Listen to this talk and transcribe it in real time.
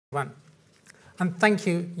One. And thank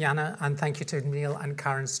you, Jana, and thank you to Neil and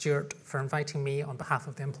Karen Stewart for inviting me on behalf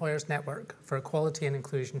of the Employers Network for Equality and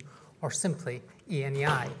Inclusion, or simply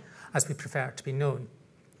ENEI, as we prefer to be known.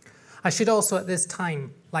 I should also at this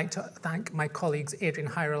time like to thank my colleagues Adrian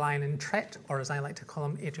Hyrelion and Tret, or as I like to call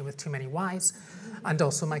him, Adrian with too many Ys, and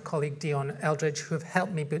also my colleague Dion Eldridge, who have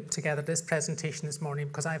helped me put together this presentation this morning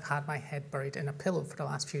because I've had my head buried in a pillow for the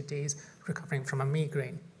last few days recovering from a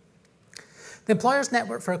migraine. The Employers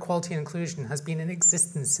Network for Equality and Inclusion has been in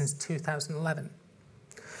existence since 2011,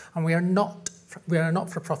 and we are a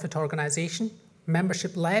not-for-profit organisation,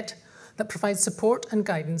 membership-led, that provides support and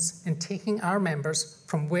guidance in taking our members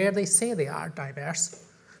from where they say they are diverse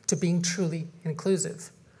to being truly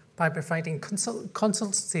inclusive by providing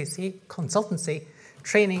consultancy,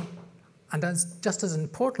 training, and just as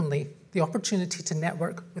importantly, the opportunity to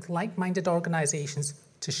network with like-minded organisations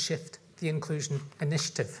to shift the inclusion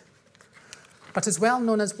initiative. But as well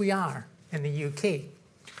known as we are in the UK,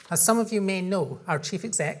 as some of you may know, our Chief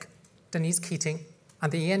Exec, Denise Keating, and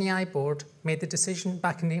the ENEI board made the decision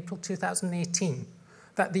back in April 2018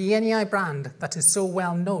 that the ENEI brand that is so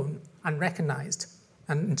well known and recognised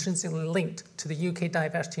and intrinsically linked to the UK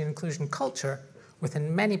diversity and inclusion culture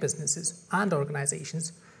within many businesses and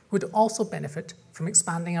organisations would also benefit from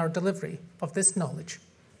expanding our delivery of this knowledge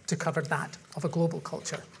to cover that of a global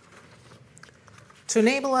culture. To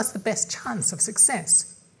enable us the best chance of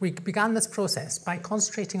success, we began this process by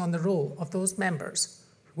concentrating on the role of those members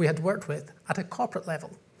we had worked with at a corporate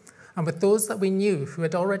level, and with those that we knew who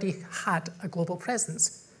had already had a global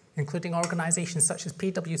presence, including organisations such as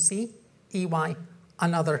PwC, EY,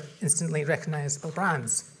 and other instantly recognisable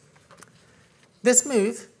brands. This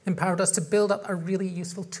move empowered us to build up a really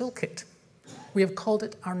useful toolkit. We have called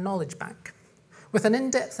it our Knowledge Bank. With an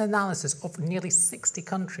in-depth analysis of nearly 60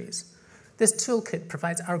 countries, this toolkit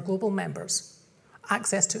provides our global members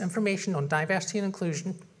access to information on diversity and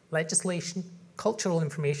inclusion, legislation, cultural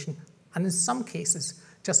information, and in some cases,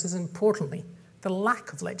 just as importantly, the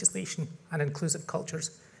lack of legislation and inclusive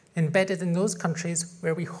cultures embedded in those countries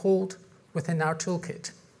where we hold within our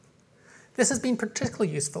toolkit. This has been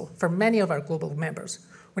particularly useful for many of our global members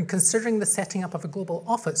when considering the setting up of a global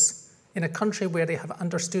office in a country where they have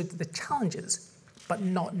understood the challenges, but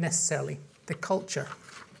not necessarily the culture.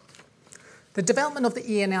 The development of the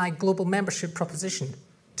ENEI global membership proposition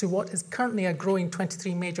to what is currently a growing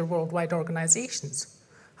 23 major worldwide organisations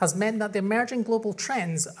has meant that the emerging global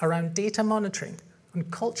trends around data monitoring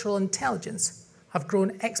and cultural intelligence have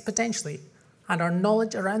grown exponentially, and our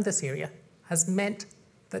knowledge around this area has meant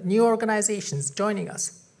that new organisations joining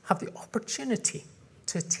us have the opportunity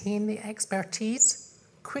to attain the expertise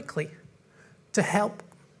quickly to help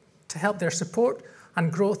their support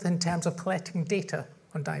and growth in terms of collecting data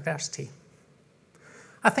on diversity.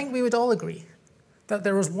 I think we would all agree that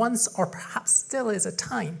there was once, or perhaps still is, a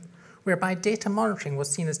time whereby data monitoring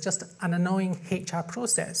was seen as just an annoying HR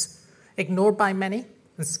process, ignored by many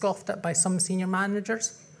and scoffed at by some senior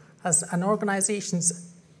managers as an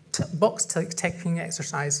organisation's box-ticking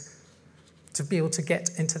exercise to be able to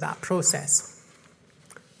get into that process.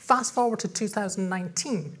 Fast forward to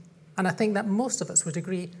 2019, and I think that most of us would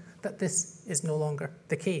agree that this is no longer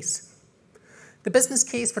the case. The business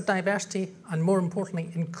case for diversity and, more importantly,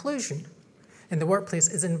 inclusion in the workplace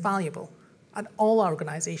is invaluable, and all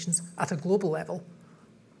organisations at a global level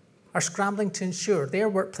are scrambling to ensure their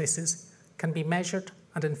workplaces can be measured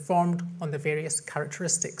and informed on the various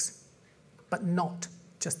characteristics, but not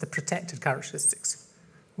just the protected characteristics.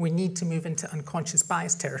 We need to move into unconscious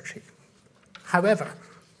bias territory. However,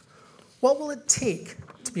 what will it take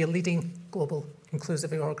to be a leading global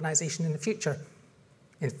inclusive organisation in the future?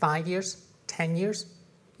 In 5 years, 10 years,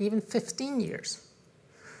 even 15 years?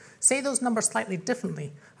 Say those numbers slightly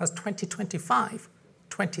differently as 2025,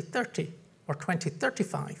 2030, or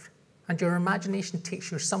 2035, and your imagination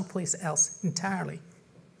takes you someplace else entirely.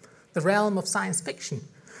 The realm of science fiction,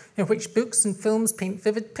 in which books and films paint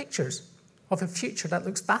vivid pictures of a future that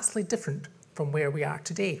looks vastly different from where we are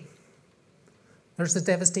today. There's the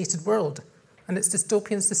devastated world and its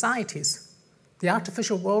dystopian societies, the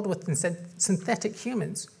artificial world with synthetic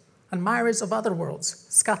humans, and myriads of other worlds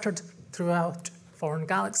scattered throughout foreign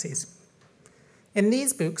galaxies. In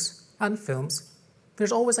these books and films,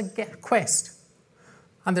 there's always a quest,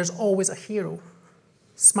 and there's always a hero.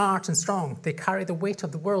 Smart and strong, they carry the weight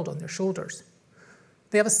of the world on their shoulders.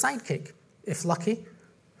 They have a sidekick, if lucky,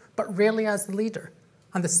 but rarely as the leader,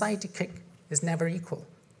 and the sidekick is never equal,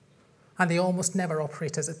 and they almost never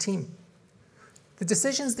operate as a team. The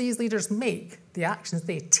decisions these leaders make, the actions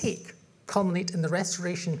they take, culminate in the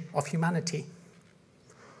restoration of humanity.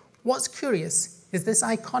 What's curious is this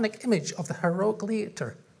iconic image of the heroic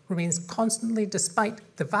leader remains constantly despite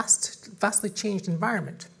the vastly changed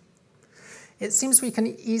environment. It seems we can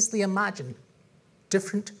easily imagine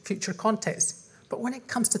different future contexts, but when it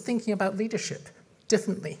comes to thinking about leadership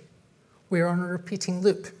differently, we're on a repeating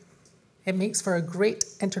loop. It makes for a great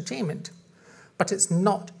entertainment, but it's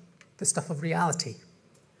not the stuff of reality.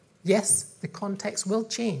 Yes, the context will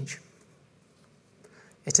change.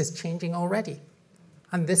 It is changing already,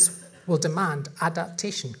 and this will demand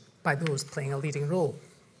adaptation by those playing a leading role.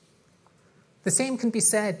 The same can be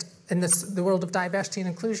said in the world of diversity and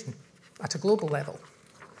inclusion at a global level.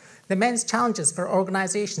 The immense challenges for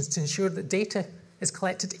organisations to ensure that data is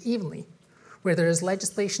collected evenly, where there is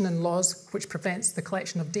legislation and laws which prevents the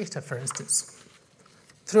collection of data, for instance.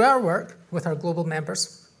 Through our work with our global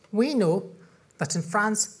members, we know that in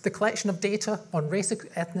France, the collection of data on race and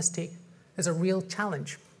ethnicity is a real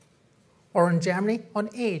challenge, or in Germany, on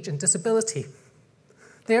age and disability.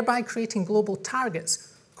 Thereby creating global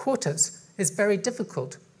targets, quotas, is very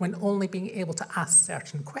difficult when only being able to ask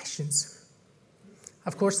certain questions.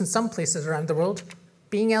 Of course, in some places around the world,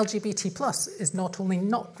 being LGBT+ is not only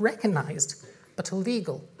not recognised, but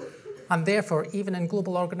illegal. And therefore, even in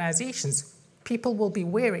global organisations, people will be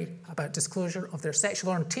wary about disclosure of their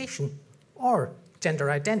sexual orientation or gender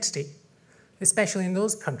identity, especially in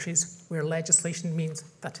those countries where legislation means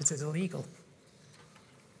that it is illegal.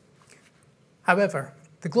 However,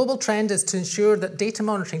 the global trend is to ensure that data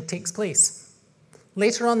monitoring takes place.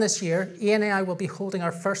 Later on this year, ENEI will be holding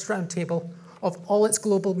our first roundtable of all its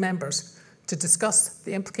global members to discuss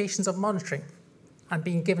the implications of monitoring and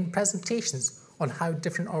being given presentations on how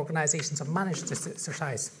different organisations have managed this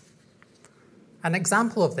exercise. An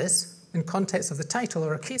example of this, in context of the title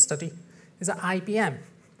or a case study, is at IBM.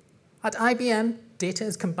 At IBM, data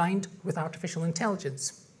is combined with artificial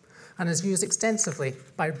intelligence and is used extensively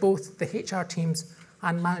by both the HR teams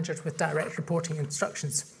and managers with direct reporting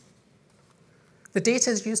instructions. The data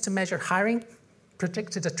is used to measure hiring,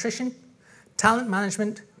 predicted attrition, talent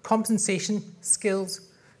management, compensation, skills,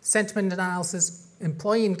 sentiment analysis,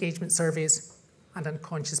 employee engagement surveys, and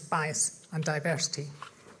unconscious bias and diversity.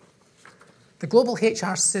 The global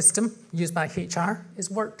HR system used by HR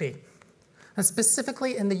is Workday. And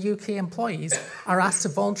specifically in the UK, employees are asked to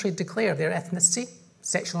voluntarily declare their ethnicity,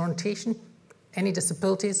 sexual orientation, any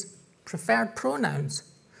disabilities, preferred pronouns,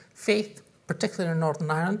 faith, particularly in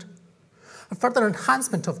Northern Ireland. A further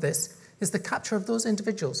enhancement of this is the capture of those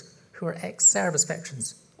individuals who are ex-service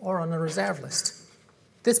veterans or on a reserve list.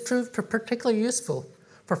 This proved particularly useful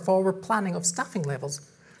for forward planning of staffing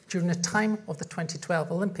levels during the time of the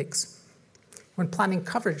 2012 Olympics, when planning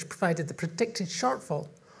coverage provided the predicted shortfall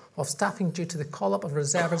of staffing due to the call-up of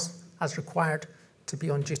reservists as required to be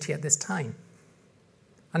on duty at this time.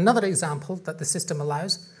 Another example that the system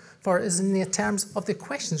allows for is in the terms of the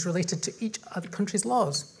questions related to each other country's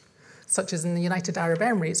laws, such as in the United Arab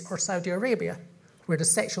Emirates or Saudi Arabia, where the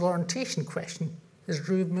sexual orientation question is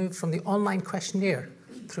removed from the online questionnaire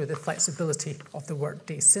through the flexibility of the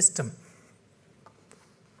Workday system.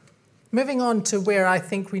 Moving on to where I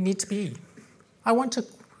think we need to be, I want to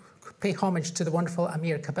pay homage to the wonderful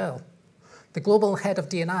Amir Kabel, the global head of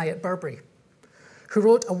DNI at Burberry, who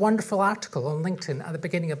wrote a wonderful article on LinkedIn at the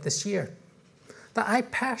beginning of this year that I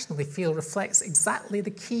personally feel reflects exactly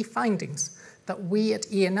the key findings that we at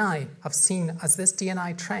ENEI have seen as this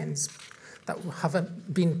DNI trends that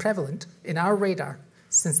have been prevalent in our radar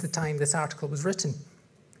since the time this article was written.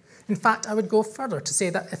 In fact, I would go further to say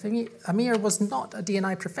that if Amir was not a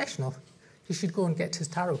DNI professional, he should go and get his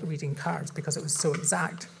tarot reading cards because it was so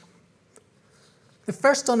exact. The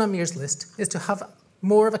first on Amir's list is to have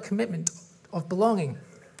more of a commitment of belonging.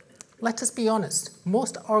 Let us be honest,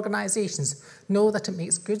 most organisations know that it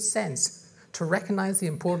makes good sense to recognise the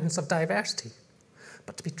importance of diversity,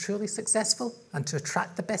 but to be truly successful and to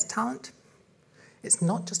attract the best talent, it's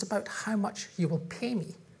not just about how much you will pay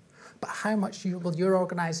me, but how much will your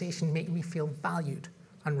organisation make me feel valued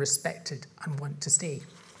and respected and want to stay.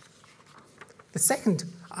 The second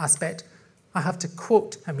aspect, I have to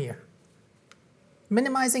quote Amir.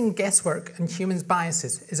 Minimising guesswork and human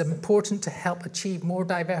biases is important to help achieve more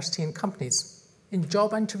diversity in companies, in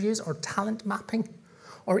job interviews or talent mapping,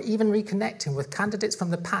 or even reconnecting with candidates from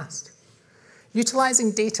the past.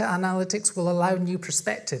 Utilising data analytics will allow new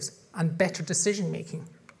perspectives and better decision-making,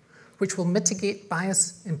 which will mitigate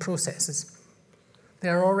bias in processes.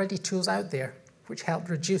 There are already tools out there which help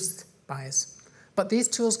reduce bias, but these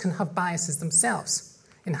tools can have biases themselves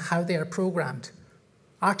in how they are programmed.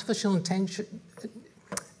 Artificial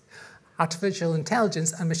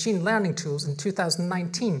intelligence and machine learning tools in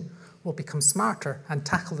 2019 will become smarter and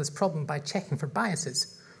tackle this problem by checking for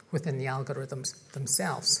biases within the algorithms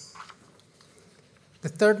themselves. The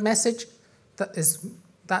third message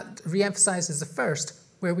that re-emphasises the first,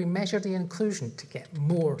 where we measure the inclusion to get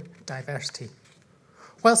more diversity.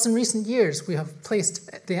 Whilst in recent years we have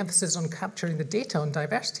placed the emphasis on capturing the data on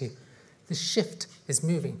diversity, the shift is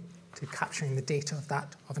moving to capturing the data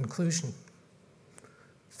of inclusion.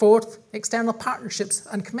 Fourth, external partnerships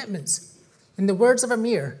and commitments. In the words of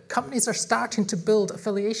Amir, companies are starting to build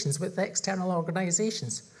affiliations with external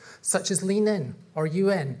organisations, such as Lean In or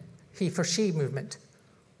UN, He for She movement,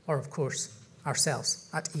 or of course, ourselves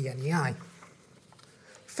at ENEI.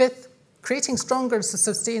 Fifth, creating stronger and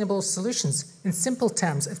sustainable solutions. In simple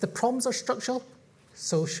terms, if the problems are structural,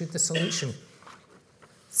 so should the solution.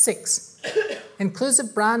 6,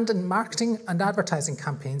 inclusive brand and marketing and advertising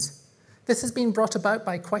campaigns. This has been brought about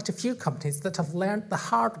by quite a few companies that have learned the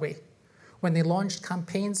hard way when they launched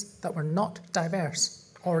campaigns that were not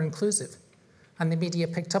diverse or inclusive, and the media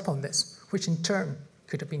picked up on this, which in turn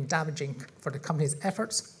could have been damaging for the company's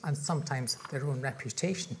efforts and sometimes their own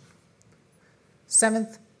reputation.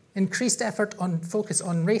 7th, increased effort on focus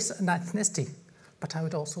on race and ethnicity, but I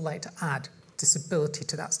would also like to add disability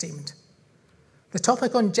to that statement. The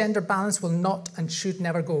topic on gender balance will not and should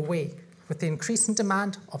never go away with the increasing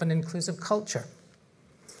demand of an inclusive culture.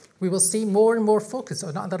 We will see more and more focus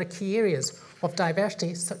on other key areas of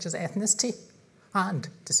diversity such as ethnicity and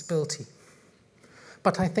disability.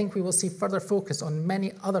 But I think we will see further focus on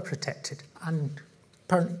many other protected and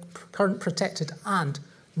current protected and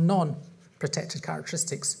non-protected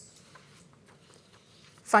characteristics.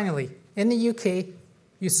 Finally, in the UK,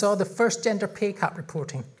 you saw the first gender pay gap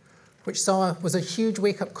reporting, which was a huge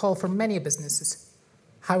wake-up call for many businesses.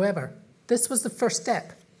 However, this was the first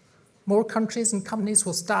step. More countries and companies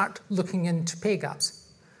will start looking into pay gaps,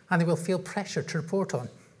 and they will feel pressure to report on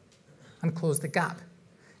and close the gap.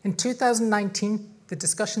 In 2019, the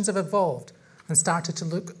discussions have evolved and started to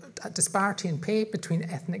look at disparity in pay between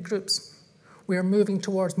ethnic groups. We are moving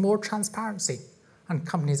towards more transparency, and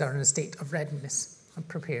companies are in a state of readiness and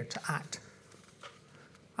prepared to act.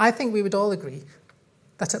 I think we would all agree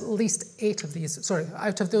that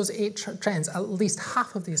out of those 8 trends, at least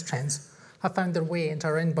half of these trends have found their way into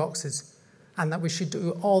our inboxes, and that we should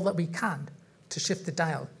do all that we can to shift the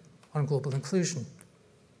dial on global inclusion.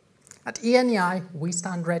 At ENEI, we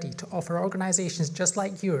stand ready to offer organisations just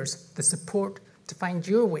like yours the support to find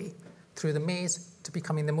your way through the maze to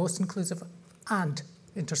becoming the most inclusive and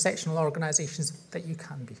intersectional organisations that you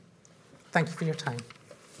can be. Thank you for your time.